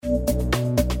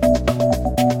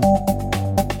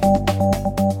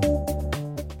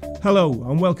Hello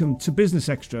and welcome to Business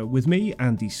Extra with me,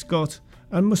 Andy Scott,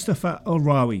 and Mustafa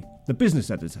Al-Rawi, the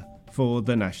business editor for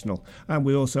The National. And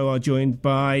we also are joined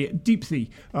by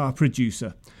Deepthi, our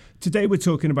producer. Today we're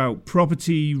talking about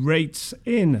property rates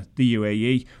in the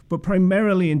UAE, but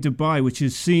primarily in Dubai, which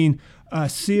has seen a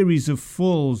series of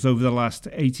falls over the last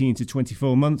 18 to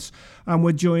 24 months. And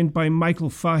we're joined by Michael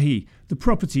Fahy, the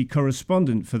property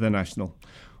correspondent for The National.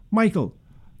 Michael,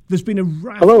 there's been a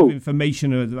raft of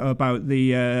information about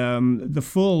the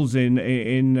falls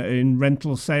in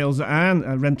rental sales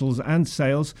and rentals and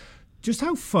sales. Just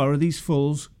how far are these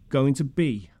falls going to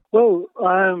be? Well,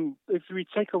 if we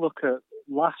take a look at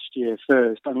last year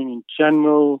first, I mean, in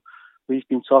general, we've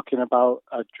been talking about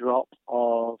a drop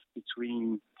of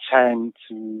between 10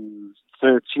 to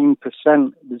 13%.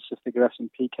 This is the figure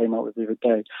S&P came out with the other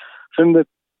day. From the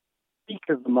peak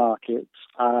of the market,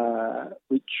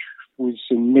 which was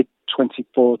in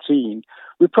mid-2014,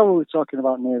 we're probably talking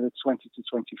about near the 20 to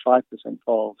 25%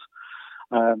 falls,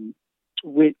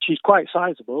 which is quite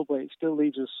sizable, but it still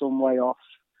leaves us some way off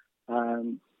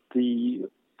the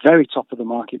very top of the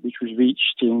market, which was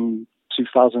reached in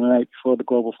 2008 before the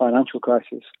global financial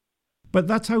crisis. But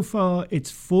that's how far it's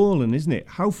fallen, isn't it?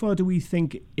 How far do we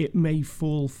think it may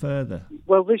fall further?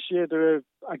 Well, this year there are,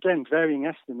 again, varying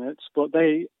estimates, but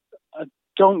they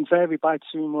don't vary by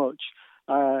too much.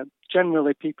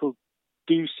 Generally, people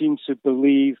do seem to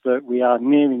believe that we are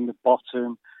nearing the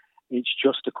bottom. It's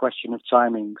just a question of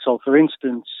timing. So, for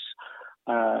instance,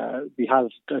 we had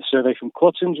a survey from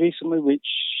Clutton's recently, which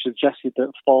suggested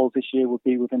that falls this year will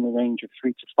be within the range of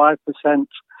 3 to 5%.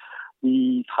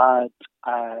 We've had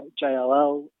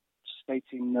JLL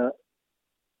stating that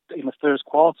in the first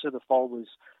quarter the fall was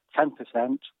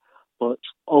 10%, but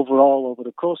overall over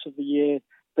the course of the year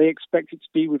they expect it to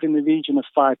be within the region of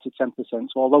 5 to 10%. So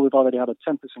although we've already had a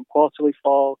 10% quarterly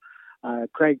fall,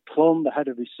 Craig Plum, the head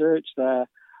of research there,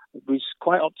 was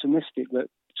quite optimistic that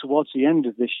towards the end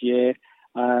of this year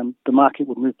the market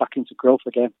would move back into growth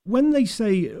again. When they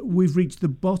say we've reached the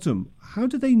bottom, how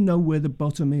do they know where the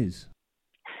bottom is?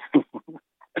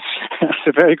 That's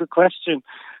a very good question.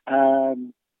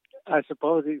 I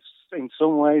suppose it's in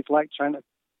some ways like trying to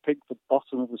pick the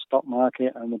bottom of the stock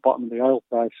market and the bottom of the oil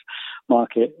price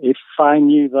market. If I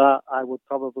knew that, I would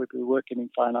probably be working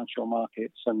in financial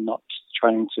markets and not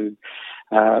trying to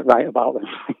write about them.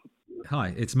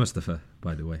 Hi, it's Mustafa,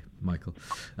 by the way, Michael.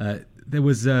 There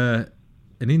was an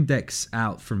index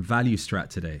out from ValueStrat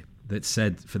today that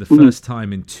said for the first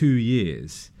time in 2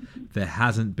 years, there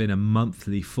hasn't been a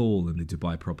monthly fall in the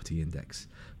Dubai property index,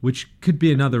 which could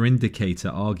be another indicator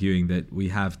arguing that we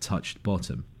have touched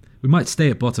bottom. We might stay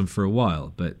at bottom for a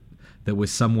while, but that we're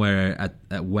somewhere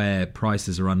at where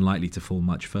prices are unlikely to fall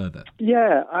much further.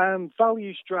 Yeah,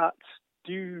 ValueStrat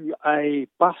do a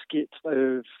basket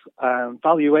of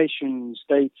valuations.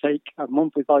 They take a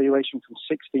monthly valuation from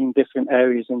 16 different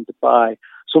areas in Dubai,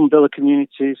 some villa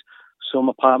communities, some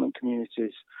apartment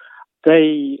communities.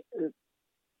 They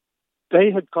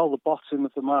had called the bottom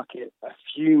of the market a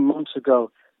few months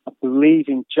ago. I believe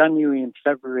in January and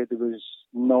February there was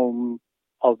no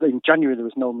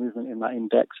movement in that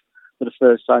index for the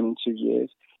first time in 2 years.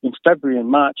 In February and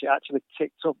March, it actually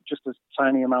ticked up just a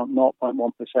tiny amount,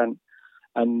 0.1%.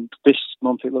 And this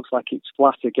month, it looks like it's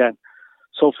flat again.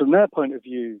 So from their point of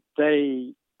view,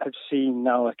 they have seen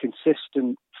now a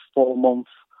consistent 4-month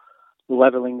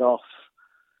levelling off.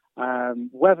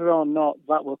 Whether or not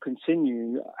that will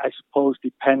continue, I suppose,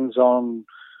 depends on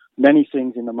many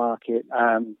things in the market.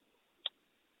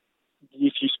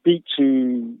 If you speak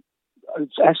to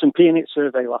S&P in its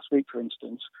survey last week, for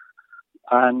instance,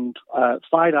 and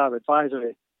FIDAR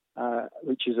Advisory,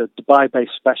 which is a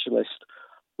Dubai-based specialist,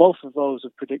 both of those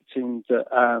are predicting that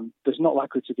there's not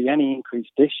likely to be any increase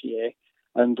this year,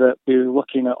 and that we're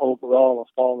looking at overall a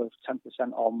fall of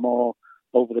 10% or more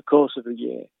over the course of the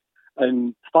year.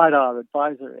 And FIDAR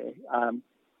Advisory,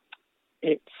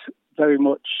 it very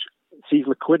much sees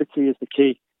liquidity as the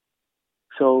key.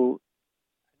 So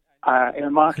in a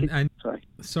market...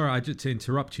 Sorry, I just to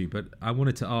interrupt you, but I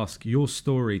wanted to ask, your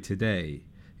story today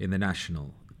in The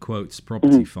National quotes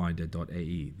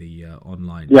propertyfinder.ae, the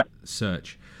online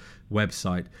search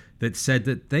website, that said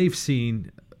that they've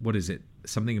seen,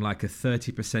 something like a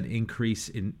 30% increase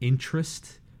in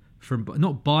interest from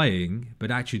not buying,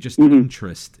 but actually just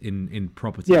interest in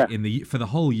property for the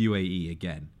whole UAE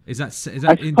again. Is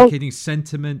that indicating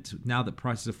sentiment now that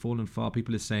prices have fallen far?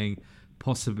 People are saying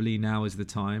possibly now is the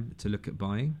time to look at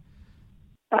buying?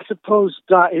 I suppose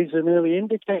that is an early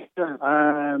indicator.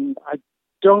 I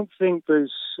don't think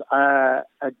there's a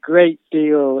great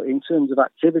deal in terms of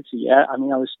activity yet. I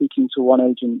mean, I was speaking to one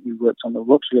agent who worked on the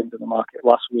luxury end of the market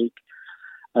last week,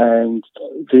 And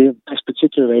this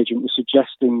particular agent was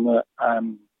suggesting that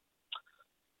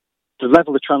the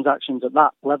level of transactions at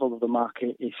that level of the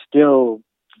market is still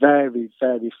very,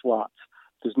 very flat.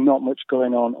 There's not much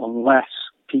going on unless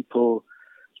people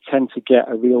tend to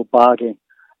get a real bargain.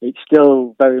 It's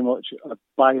still very much a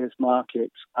buyer's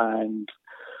market, and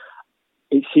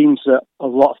it seems that a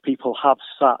lot of people have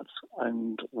sat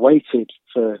and waited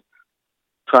for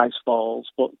price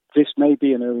falls, but this may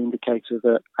be an early indicator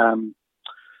that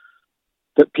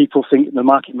that people think the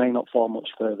market may not fall much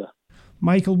further.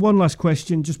 Michael, one last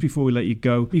question just before we let you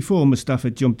go. Before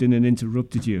Mustafa jumped in and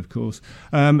interrupted you, of course,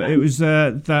 it was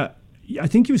that I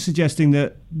think you were suggesting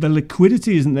that the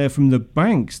liquidity isn't there from the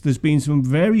banks. There's been some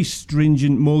very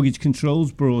stringent mortgage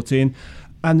controls brought in,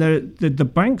 and the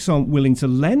banks aren't willing to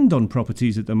lend on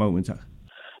properties at the moment.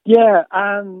 Yeah,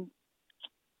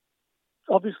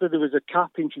 obviously there was a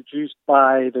cap introduced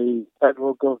by the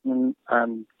federal government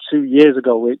 2 years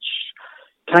ago, which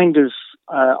kind of,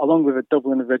 along with a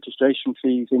doubling of registration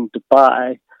fees in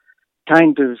Dubai,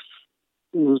 kind of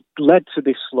led to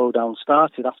this slowdown.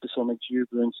 Started after some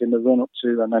exuberance in the run-up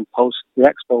to and then post the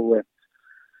Expo win.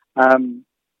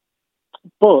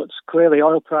 But clearly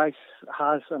oil price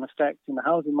has an effect in the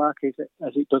housing market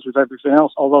as it does with everything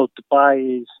else. Although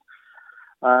Dubai's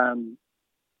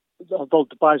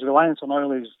reliance on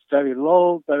oil is very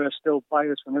low, there are still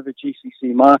buyers from other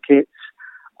GCC markets,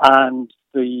 and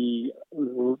the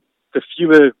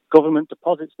fewer government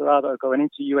deposits there are that are going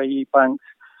into UAE banks,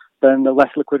 then the less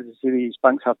liquidity these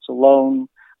banks have to loan.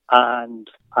 And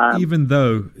even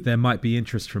though there might be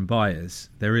interest from buyers,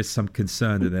 there is some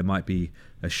concern that there might be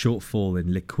a shortfall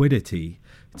in liquidity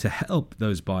to help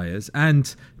those buyers,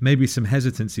 and maybe some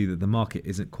hesitancy that the market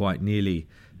isn't quite nearly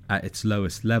at its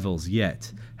lowest levels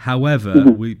yet. However,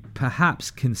 we perhaps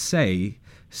can say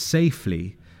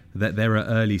safely that there are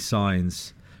early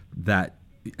signs that,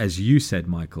 as you said,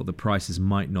 Michael, the prices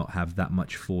might not have that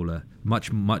much further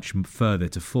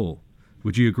to fall.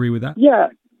 Would you agree with that? Yeah,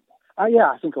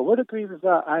 I think I would agree with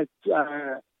that.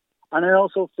 And I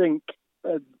also think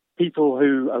people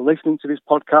who are listening to this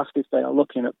podcast, if they are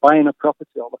looking at buying a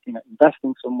property or looking at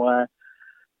investing somewhere,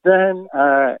 then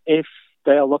if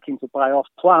they are looking to buy off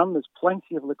plan, there's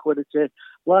plenty of liquidity,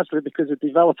 largely because the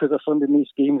developers are funding these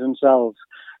schemes themselves.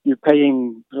 You're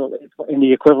paying in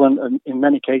the equivalent, in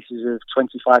many cases, of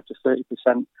 25 to 30%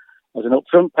 as an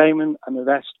upfront payment, and the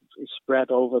rest is spread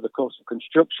over the course of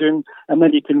construction, and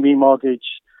then you can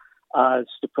remortgage as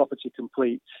the property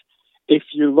completes. If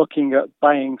you're looking at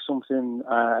buying something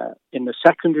in the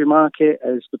secondary market,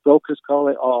 as the brokers call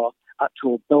it, or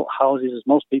actual built houses, as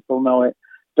most people know it,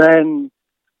 then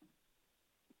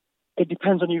it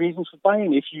depends on your reasons for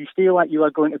buying. If you feel like you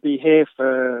are going to be here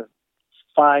for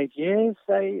 5 years,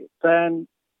 say, then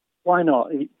why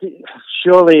not?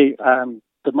 Surely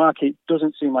the market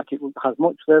doesn't seem like it has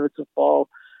much further to fall.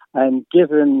 And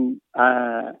given,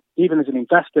 even as an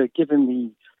investor, given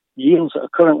the yields that are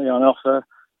currently on offer,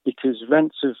 because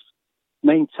rents have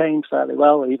maintained fairly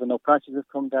well, even though prices have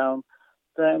come down,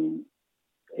 then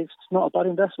it's not a bad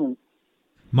investment.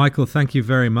 Michael, thank you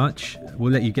very much.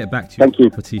 We'll let you get back to your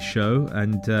property show,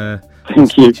 and we'll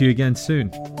speak to you again soon.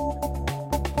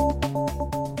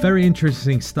 Very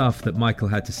interesting stuff that Michael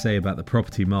had to say about the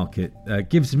property market.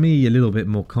 Gives me a little bit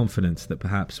more confidence that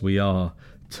perhaps we are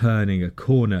turning a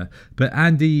corner. But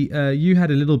Andy, you had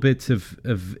a little bit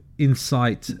of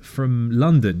insight from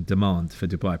London demand for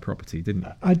Dubai property, didn't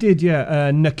you? I did, yeah.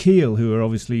 Nakheel, who are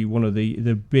obviously one of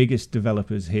the biggest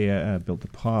developers here, built the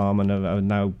Palm and have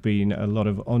now been a lot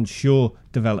of onshore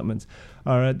developments,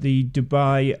 are at the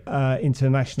Dubai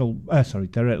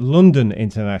they're at London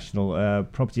International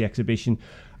Property Exhibition.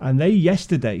 And they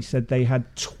yesterday said they had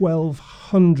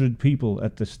 1,200 people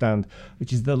at the stand,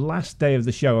 which is the last day of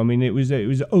the show. I mean, it was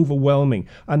overwhelming.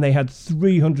 And they had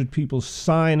 300 people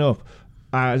sign up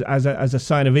as a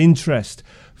sign of interest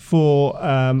for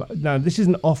now this is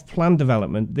an off-plan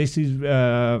development. This is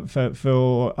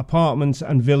for apartments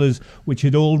and villas which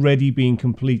had already been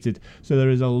completed. So there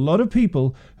is a lot of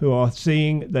people who are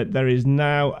seeing that there is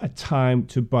now a time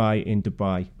to buy in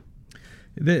Dubai.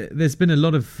 There's been a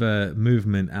lot of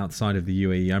movement outside of the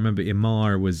UAE. I remember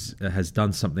Emaar has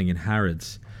done something in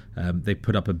Harrods. They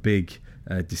put up a big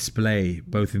display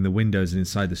both in the windows and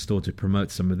inside the store to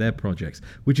promote some of their projects,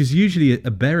 which is usually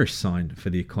a bearish sign for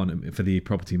the economy, for the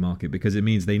property market, because it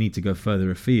means they need to go further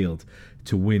afield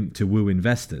to woo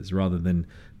investors rather than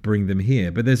bring them here.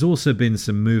 But there's also been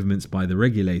some movements by the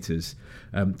regulators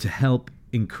to help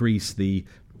increase the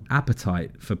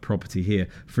appetite for property here.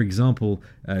 For example,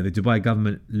 the Dubai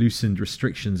government loosened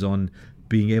restrictions on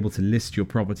being able to list your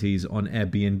properties on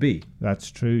Airbnb. That's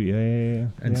true, yeah.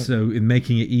 And so in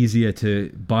making it easier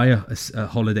to buy a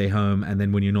holiday home, and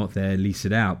then when you're not there, lease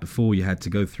it out. Before you had to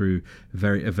go through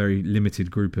a very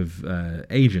limited group of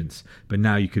agents, but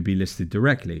now you could be listed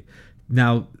directly.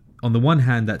 Now, on the one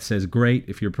hand, that says great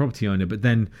if you're a property owner, but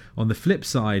then on the flip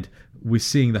side, we're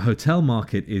seeing the hotel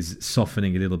market is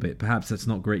softening a little bit. Perhaps that's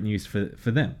not great news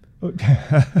for them.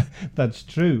 That's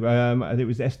true. It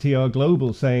was STR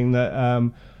Global saying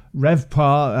that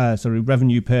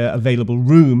revenue per available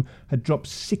room had dropped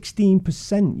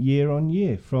 16% year on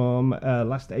year from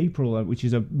last April, which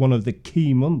is one of the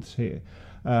key months here.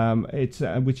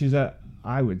 Which is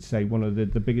I would say one of the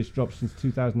biggest drops since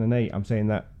 2008. I'm saying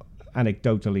that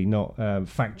anecdotally, not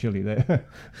factually. There.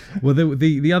 Well,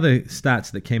 the other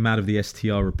stats that came out of the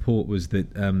STR report was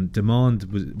that demand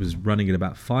was running at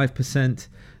about 5%,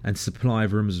 and supply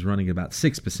of rooms was running at about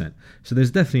 6%. So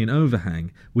there's definitely an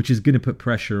overhang, which is going to put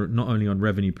pressure not only on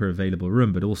revenue per available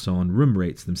room, but also on room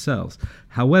rates themselves.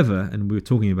 However, and we were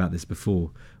talking about this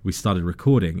before we started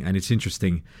recording, and it's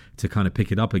interesting to kind of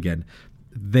pick it up again,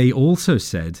 they also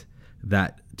said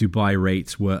that Dubai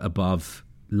rates were above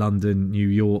London, New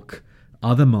York,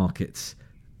 other markets.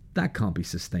 That can't be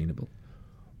sustainable.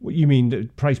 What you mean, the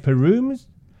price per room?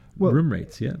 Well, room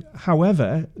rates, yeah.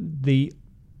 However,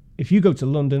 if you go to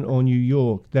London or New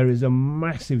York, there is a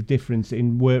massive difference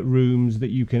in rooms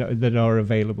that are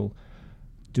available.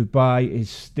 Dubai is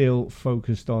still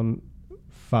focused on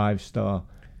 5-star.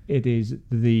 It is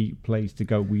the place to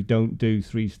go. We don't do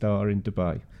 3-star in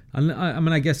Dubai.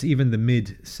 I guess even the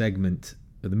mid segment,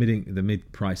 or the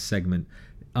mid price segment,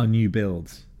 are new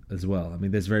builds as well. I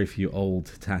mean, there's very few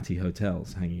old tatty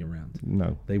hotels hanging around.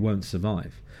 No. They won't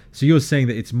survive. So you're saying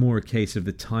that it's more a case of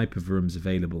the type of rooms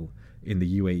available in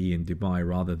the UAE and Dubai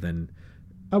rather than...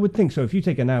 I would think so. If you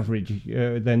take an average,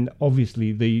 then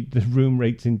obviously the room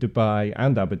rates in Dubai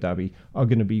and Abu Dhabi are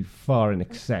going to be far in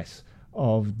excess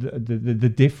of the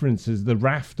differences, the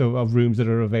raft of rooms that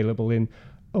are available in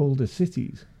older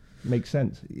cities. Makes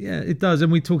sense. Yeah, it does.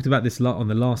 And we talked about this on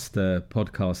the last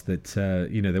podcast that,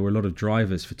 there were a lot of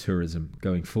drivers for tourism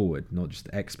going forward, not just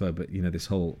Expo, but, this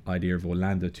whole idea of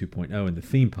Orlando 2.0 and the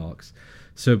theme parks.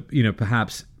 So,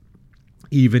 perhaps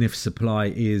even if supply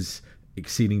is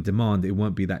exceeding demand, it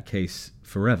won't be that case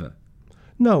forever.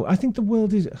 No, I think the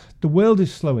world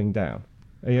is slowing down.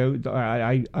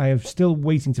 I am still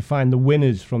waiting to find the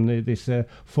winners from this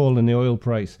fall in the oil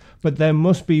price. But there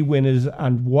must be winners,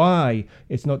 and why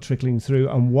it's not trickling through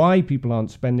and why people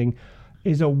aren't spending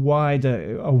is a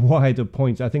wider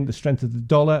point. I think the strength of the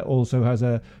dollar also has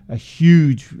a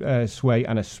huge sway,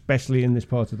 and especially in this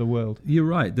part of the world. You're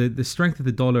right. The strength of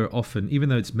the dollar often, even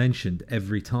though it's mentioned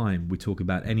every time we talk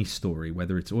about any story,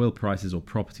 whether it's oil prices or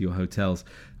property or hotels,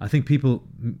 I think people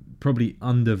probably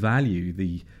undervalue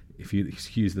if you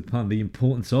excuse the pun, the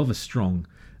importance of a strong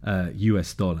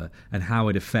US dollar and how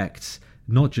it affects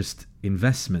not just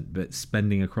investment, but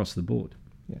spending across the board.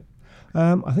 Yeah.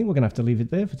 I think we're going to have to leave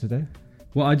it there for today.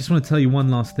 Well, I just want to tell you one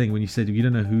last thing. When you said you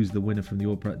don't know who's the winner from the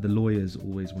oil price, the lawyers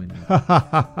always win.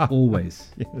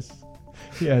 Always.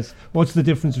 Yes. What's the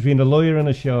difference between a lawyer and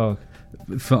a shark?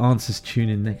 For answers, tune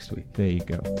in next week. There you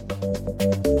go.